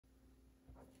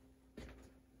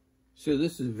So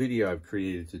this is a video I've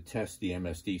created to test the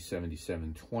MSD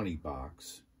 7720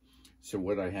 box. So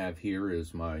what I have here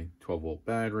is my 12-volt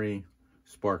battery,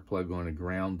 spark plug on a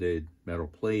grounded metal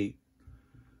plate,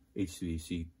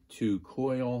 HVAC 2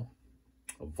 coil,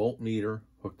 a voltmeter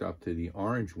hooked up to the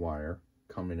orange wire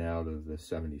coming out of the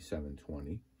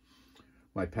 7720,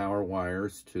 my power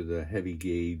wires to the heavy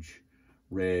gauge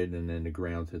red, and then the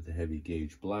ground to the heavy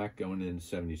gauge black going in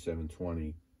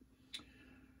 7720.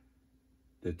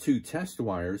 The two test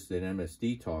wires that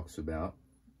MSD talks about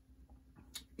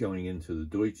going into the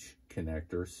Deutsch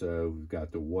connector. So we've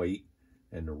got the white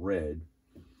and the red.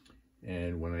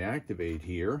 And when I activate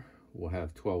here, we'll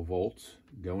have 12 volts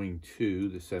going to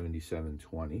the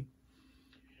 7720.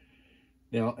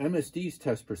 Now, MSD's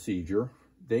test procedure,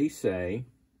 they say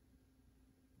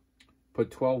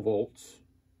put 12 volts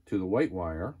to the white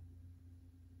wire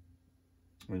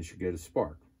and you should get a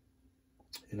spark.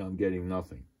 And I'm getting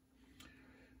nothing.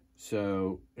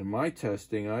 So in my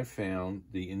testing, I found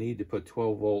that you need to put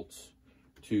 12 volts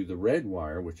to the red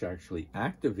wire, which actually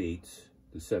activates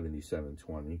the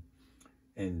 7720.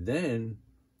 And then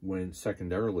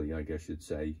secondarily, I guess you'd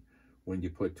say, when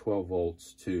you put 12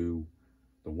 volts to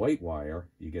the white wire,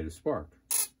 you get a spark.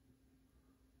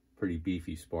 Pretty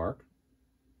beefy spark.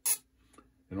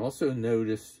 And also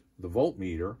notice the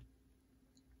voltmeter,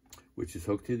 which is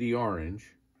hooked to the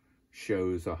orange,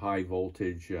 shows a high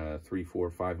voltage,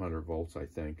 500 volts, I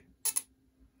think.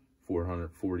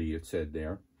 440 it said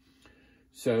there.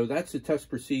 So that's the test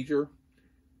procedure.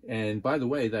 And by the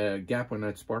way, the gap on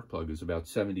that spark plug is about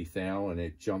 70 thou, and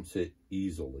it jumps it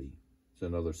easily. It's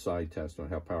another side test on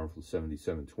how powerful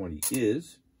 7720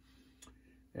 is.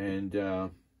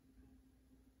 And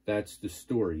that's the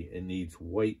story. It needs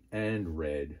white and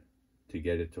red to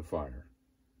get it to fire.